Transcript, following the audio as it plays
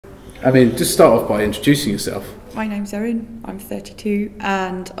I mean, just start off by introducing yourself. My name's Erin, I'm 32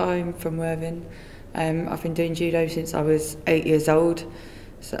 and I'm from Worthing. I've been doing judo since I was 8 years old,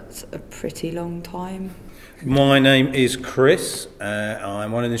 so that's a pretty long time. My name is Chris,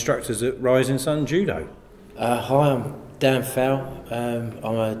 I'm one of the instructors at Rising Sun Judo. Hi, I'm Dan Fowle, I'm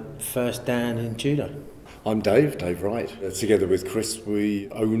a first Dan in Judo. I'm Dave Wright. Together with Chris we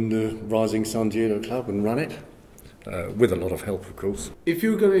own the Rising Sun Judo Club and run it, with a lot of help of course. If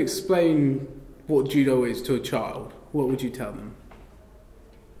you were going to explain what judo is to a child, what would you tell them?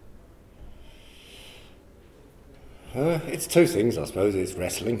 It's two things, I suppose. It's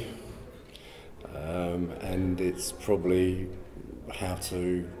wrestling, and it's probably how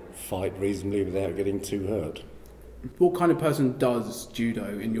to fight reasonably without getting too hurt. What kind of person does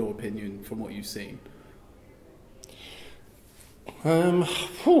judo, in your opinion, from what you've seen?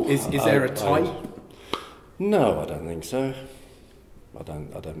 Is there a type? No, I don't think so. I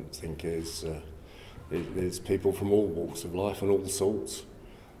don't think there's people from all walks of life and all sorts.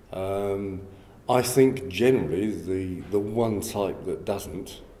 I think generally the one type that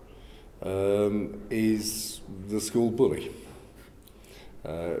doesn't is the school bully.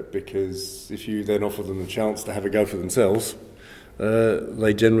 Because if you then offer them the chance to have a go for themselves,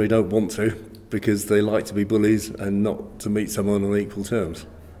 they generally don't want to, because they like to be bullies and not to meet someone on equal terms.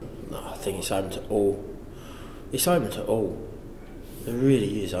 No, I think it's open to all. It's open to all. It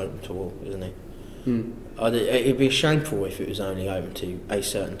really is open to all, isn't it? It'd be shameful if it was only open to a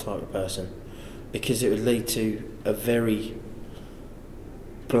certain type of person, because it would lead to a very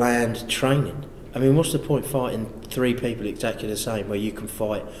bland training. I mean, what's the point fighting three people exactly the same, where you can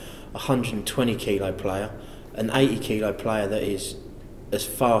fight a 120 kilo player, an 80 kilo player that is as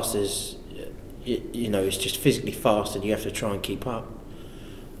fast as, you know, it's just physically fast and you have to try and keep up.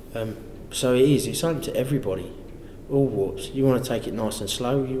 So it's open to everybody, all walks. You want to take it nice and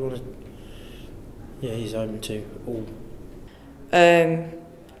slow, it's open to all.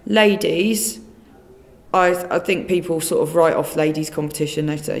 Ladies, I think people sort of write off ladies' competition.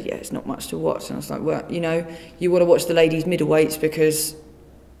 They say, yeah, it's not much to watch. And I was like, well, you know, you want to watch the ladies' middleweights, because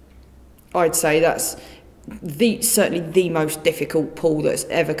I'd say that's certainly the most difficult pool that's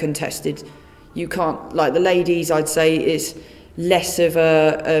ever contested. You can't, like the ladies, I'd say, is less of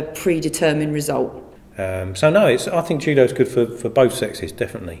a predetermined result. So no, I think judo's good for both sexes,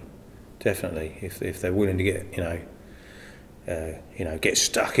 definitely. If they're willing to get, get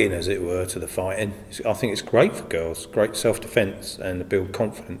stuck in, as it were, to the fighting. I think it's great for girls, great self-defence and to build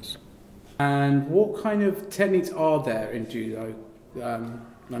confidence. And what kind of techniques are there in judo? I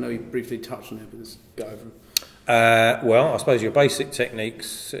know you briefly touched on it, but let's go over them. Well, I suppose your basic techniques,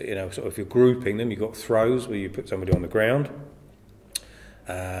 sort of if you're grouping them, you've got throws where you put somebody on the ground.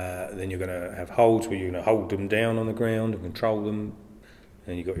 Then you're going to have holds where you're going to hold them down on the ground and control them.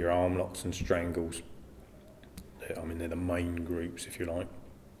 Then you've got your arm locks and strangles. I mean, they're the main groups, if you like.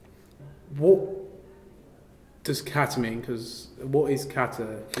 What does kata mean? Because what is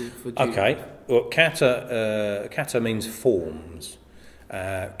kata for judo? Okay, well, kata means forms.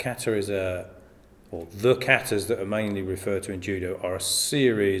 Kata is the katas that are mainly referred to in judo are a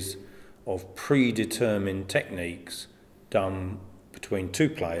series of predetermined techniques done between two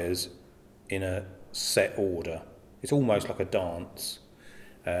players in a set order. It's almost like a dance,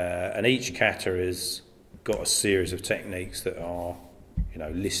 and each kata has got a series of techniques that are,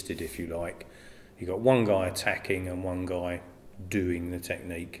 listed, if you like. You've got one guy attacking and one guy doing the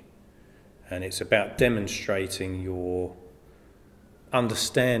technique, and it's about demonstrating your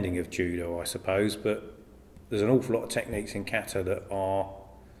understanding of judo, I suppose, but there's an awful lot of techniques in kata that are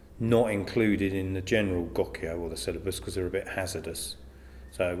not included in the general gokyo or the syllabus because they're a bit hazardous.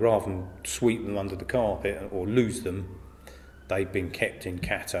 So rather than sweep them under the carpet or lose them, they've been kept in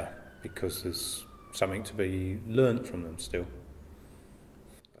kata because there's something to be learnt from them still.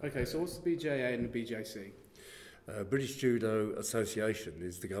 Okay, so what's the B.J.A and the B.J.C? British Judo Association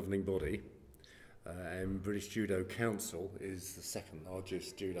is the governing body, and British Judo Council is the second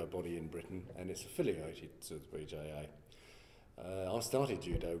largest judo body in Britain, and it's affiliated to the B.J.A. I started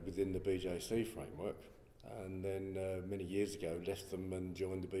judo within the B.J.C framework, and then many years ago left them and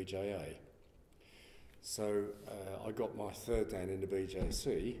joined the B.J.A. So I got my third Dan in the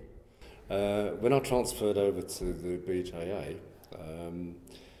B.J.C. When I transferred over to the B.J.A,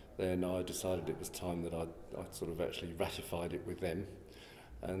 then I decided it was time that I'd sort of actually ratified it with them.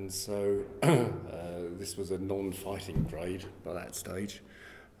 And so this was a non-fighting grade by that stage.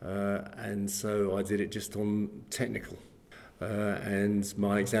 And so I did it just on technical. And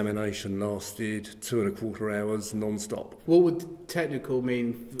my examination lasted 2¼ hours non-stop. What would technical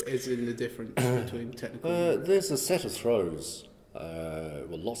mean, is in the difference between technical and... There's a set of throws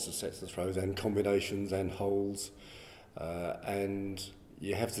lots of sets of throws and combinations and holds, and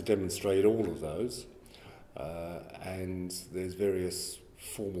you have to demonstrate all of those. And there's various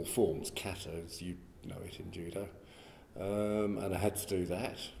formal forms, kata as you know it in judo, and I had to do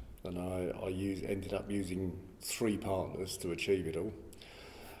that, and I ended up using 3 partners to achieve it all.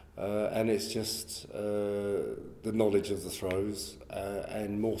 And it's just the knowledge of the throws,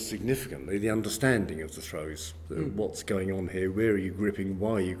 and more significantly the understanding of the throws. What's going on here, where are you gripping,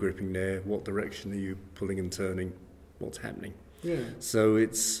 why are you gripping there, what direction are you pulling and turning, what's happening. Yeah. So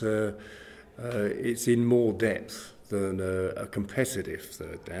it's in more depth than a competitive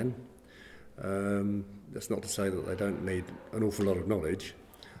third dan. That's not to say that they don't need an awful lot of knowledge,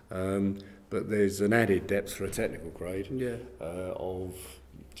 but there's an added depth for a technical grade of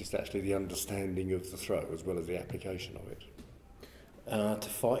just actually the understanding of the throw as well as the application of it. To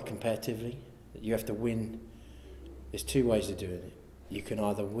fight competitively, you have to win. There's 2 ways of doing it. You can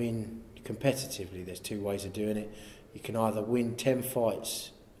either win competitively, there's 2 ways of doing it. You can either win 10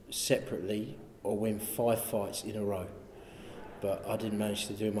 fights separately or win 5 fights in a row. But I didn't manage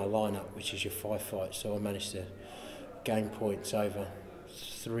to do my lineup, which is your 5 fights, so I managed to gain points over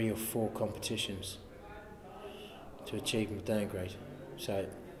 3 or 4 competitions to achieve my downgrade. So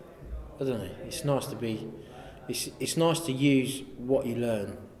I don't know. It's nice to be. It's nice to use what you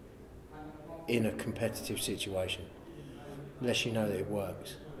learn in a competitive situation, unless you know that it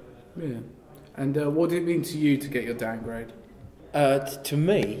works. Yeah. And what did it mean to you to get your downgrade? To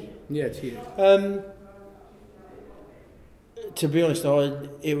me. Yeah, to you. To be honest,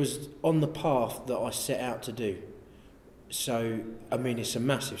 it was on the path that I set out to do. So I mean, it's a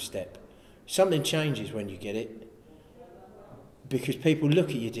massive step. Something changes when you get it, because people look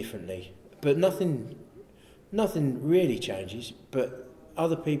at you differently, but nothing really changes, but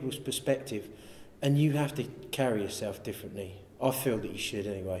other people's perspective, and you have to carry yourself differently. I feel that you should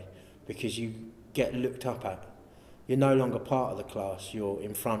anyway, because you get looked up at. You're no longer part of the class, you're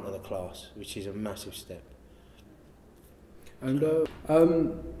in front of the class, which is a massive step. And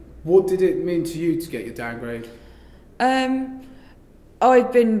what did it mean to you to get your downgrade?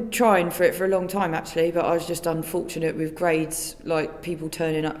 I'd been trying for it for a long time actually, but I was just unfortunate with grades, like people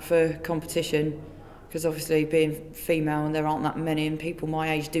turning up for competition, because obviously being female and there aren't that many, and people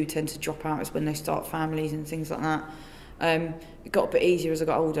my age do tend to drop out when they start families and things like that. It got a bit easier as I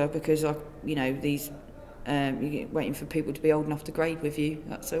got older, because these you're waiting for people to be old enough to grade with you.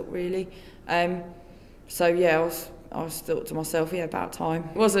 That's it really. So yeah, I was thought to myself, yeah, about time.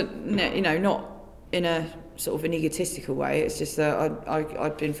 It wasn't, not in a sort of an egotistical way. It's just that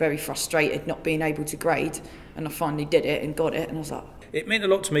I'd been very frustrated not being able to grade, and I finally did it and got it, and I was like. It meant a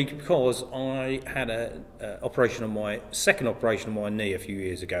lot to me because I had a second operation on my knee a few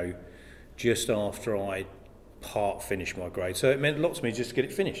years ago, just after I finished my grade. So it meant a lot to me just to get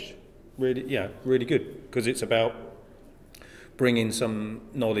it finished. Really, really good, because it's about bringing some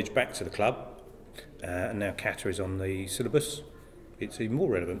knowledge back to the club, and now kata is on the syllabus. It's even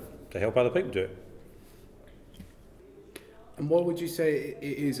more relevant to help other people do it. And what would you say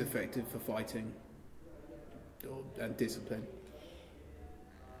it is effective for fighting and discipline?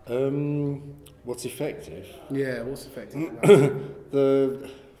 What's effective? Yeah, what's effective?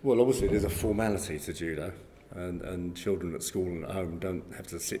 Obviously there's a formality to judo, and children at school and at home don't have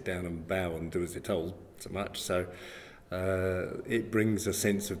to sit down and bow and do as they're told so much. So it brings a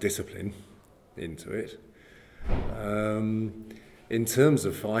sense of discipline into it. In terms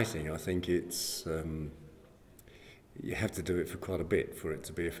of fighting, I think it's you have to do it for quite a bit for it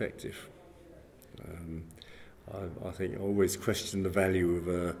to be effective. I think I always question the value of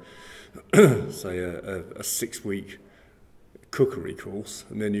a 6-week cookery course,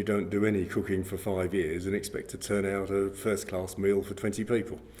 and then you don't do any cooking for 5 years and expect to turn out a first-class meal for 20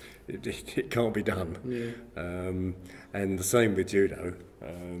 people. It can't be done. Yeah. And the same with judo.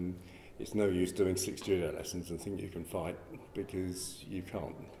 It's no use doing 6 judo lessons and think you can fight, because you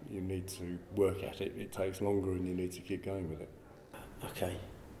can't. You need to work at it. It takes longer, and you need to keep going with it. Okay.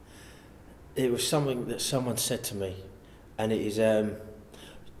 It was something that someone said to me, and it is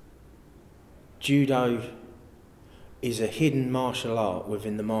judo is a hidden martial art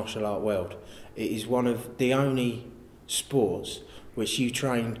within the martial art world. It is one of the only sports which you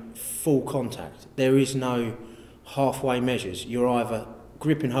train full contact. There is no halfway measures. You're either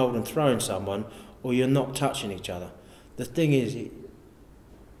gripping, holding, throwing someone, or you're not touching each other. The thing is, it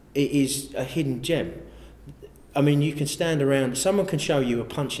is a hidden gem. I mean, you can stand around, someone can show you a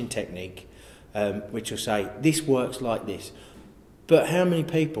punching technique, which will say, this works like this. But how many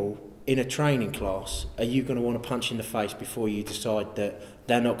people in a training class are you going to want to punch in the face before you decide that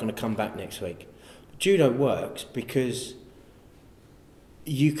they're not going to come back next week? Judo works because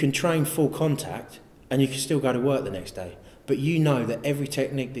you can train full contact and you can still go to work the next day, but you know that every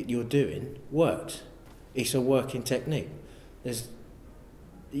technique that you're doing works. It's a working technique.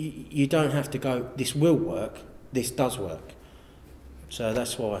 You don't have to go, this will work, this does work. So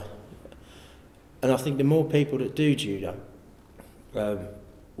that's why. And I think the more people that do judo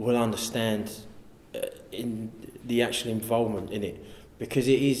will understand in the actual involvement in it, because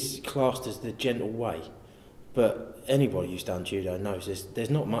it is classed as the gentle way. But anybody who's done judo knows there's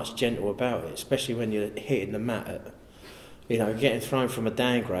not much gentle about it, especially when you're hitting the mat at, getting thrown from a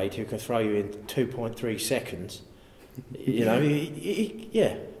downgrade who can throw you in 2.3 seconds.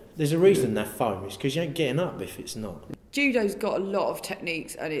 Yeah, there's a reason that foam is because you ain't getting up if it's not. Judo's got a lot of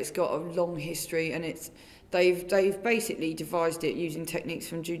techniques and it's got a long history, and they've basically devised it using techniques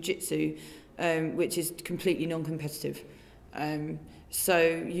from jiu-jitsu, which is completely non-competitive. So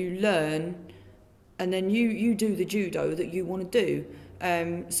you learn, and then you do the judo that you want to do.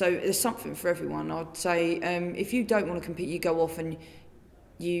 So there's something for everyone. I'd say if you don't want to compete, you go off and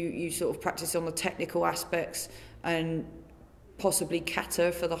you sort of practice on the technical aspects and possibly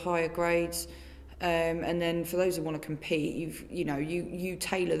kata for the higher grades. And then for those who want to compete, you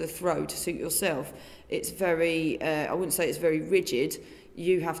tailor the throw to suit yourself. It's very, I wouldn't say it's very rigid.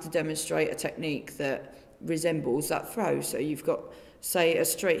 You have to demonstrate a technique that resembles that throw. So you've got, say, a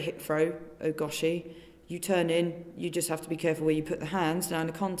straight hip throw, ogoshi. You turn in, you just have to be careful where you put the hands. Now in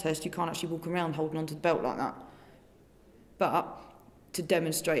a contest, you can't actually walk around holding onto the belt like that. But to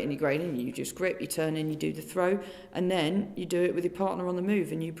demonstrate any grading, you just grip, you turn in, you do the throw, and then you do it with your partner on the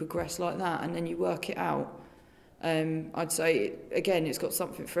move, and you progress like that, and then you work it out. I'd say, again, it's got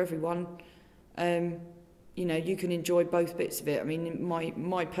something for everyone. You can enjoy both bits of it. I mean,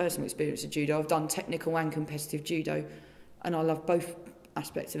 my personal experience of judo, I've done technical and competitive judo, and I love both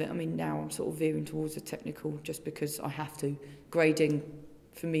aspects of it. I mean, now I'm sort of veering towards the technical just because I have to. Grading,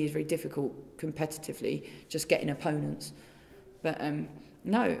 for me, is very difficult competitively, just getting opponents. But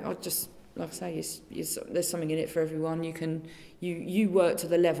no, I just, like I say, there's something in it for everyone. You work to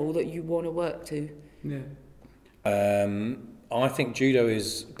the level that you want to work to. Yeah. I think judo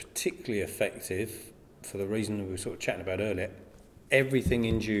is particularly effective for the reason we were sort of chatting about earlier. Everything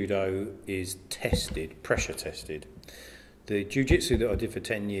in judo is tested, pressure tested. The jiu-jitsu that I did for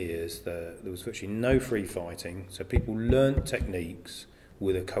 10 years, there was virtually no free fighting, so people learnt techniques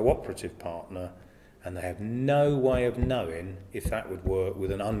with a cooperative partner, and they have no way of knowing if that would work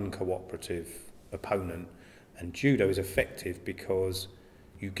with an uncooperative opponent. And judo is effective because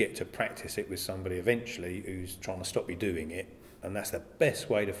you get to practice it with somebody eventually who's trying to stop you doing it, and that's the best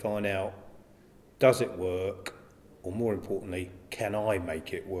way to find out, does it work, or more importantly, can I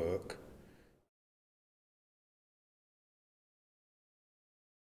make it work?